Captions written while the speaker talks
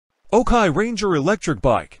OKAI Ranger Electric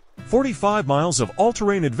Bike, 45 miles of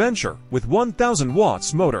all-terrain adventure with 1000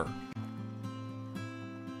 watts motor.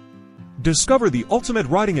 Discover the ultimate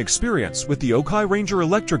riding experience with the OKAI Ranger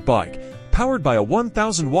Electric Bike, powered by a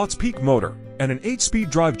 1000 watts peak motor and an 8-speed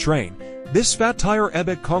drivetrain. This fat tire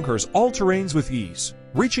eBike conquers all terrains with ease,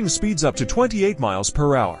 reaching speeds up to 28 miles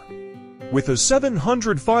per hour. With a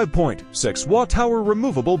 705.6 watt-hour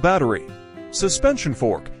removable battery, suspension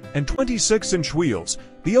fork, and 26-inch wheels,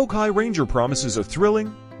 the OKAI Ranger promises a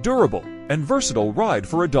thrilling, durable, and versatile ride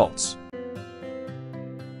for adults.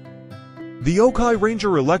 The OKAI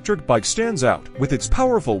Ranger Electric Bike stands out with its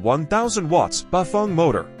powerful 1000 watts BAFANG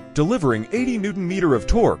motor, delivering 80 Nm of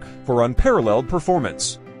torque for unparalleled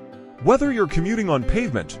performance. Whether you're commuting on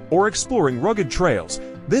pavement or exploring rugged trails,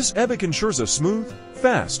 this eBike ensures a smooth,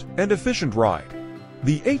 fast, and efficient ride.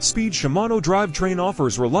 The 8-speed Shimano drivetrain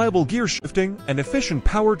offers reliable gear shifting and efficient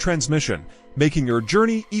power transmission, making your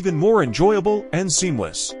journey even more enjoyable and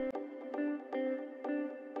seamless.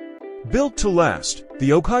 Built to last, the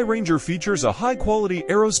OKAI Ranger features a high-quality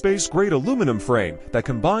Aerospace-Grade aluminum frame that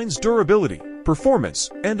combines durability, performance,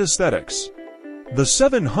 and aesthetics. The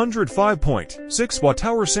 705.6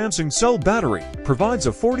 watt-hour Samsung cell battery provides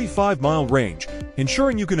a 45-mile range,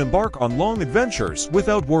 ensuring you can embark on long adventures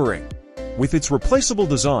without worrying. With its replaceable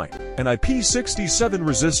design and IP67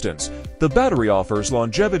 resistance, the battery offers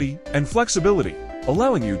longevity and flexibility,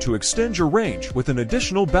 allowing you to extend your range with an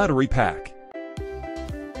additional battery pack.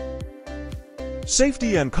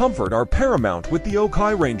 Safety and comfort are paramount with the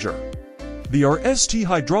OKAI Ranger. The RST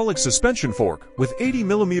hydraulic suspension fork with 80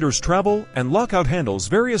 mm travel and lockout handles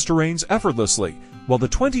various terrains effortlessly, while the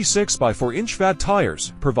 26x4-inch fat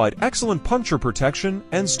tires provide excellent puncture protection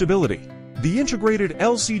and stability. The integrated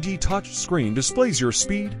LCD touch screen displays your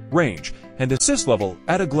speed, range, and assist level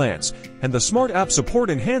at a glance, and the smart app support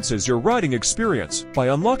enhances your riding experience by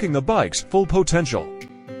unlocking the bike's full potential.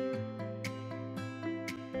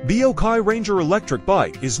 The OKAI Ranger Electric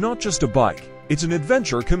Bike is not just a bike, it's an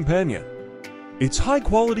adventure companion. Its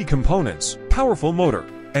high-quality components, powerful motor,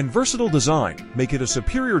 and versatile design make it a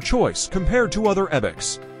superior choice compared to other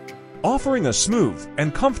eBikes. Offering a smooth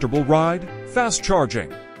and comfortable ride, fast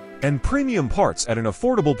charging, and premium parts at an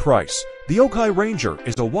affordable price, the OKAI Ranger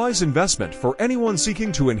is a wise investment for anyone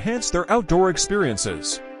seeking to enhance their outdoor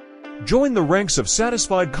experiences. Join the ranks of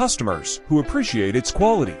satisfied customers who appreciate its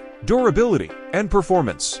quality, durability, and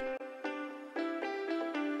performance.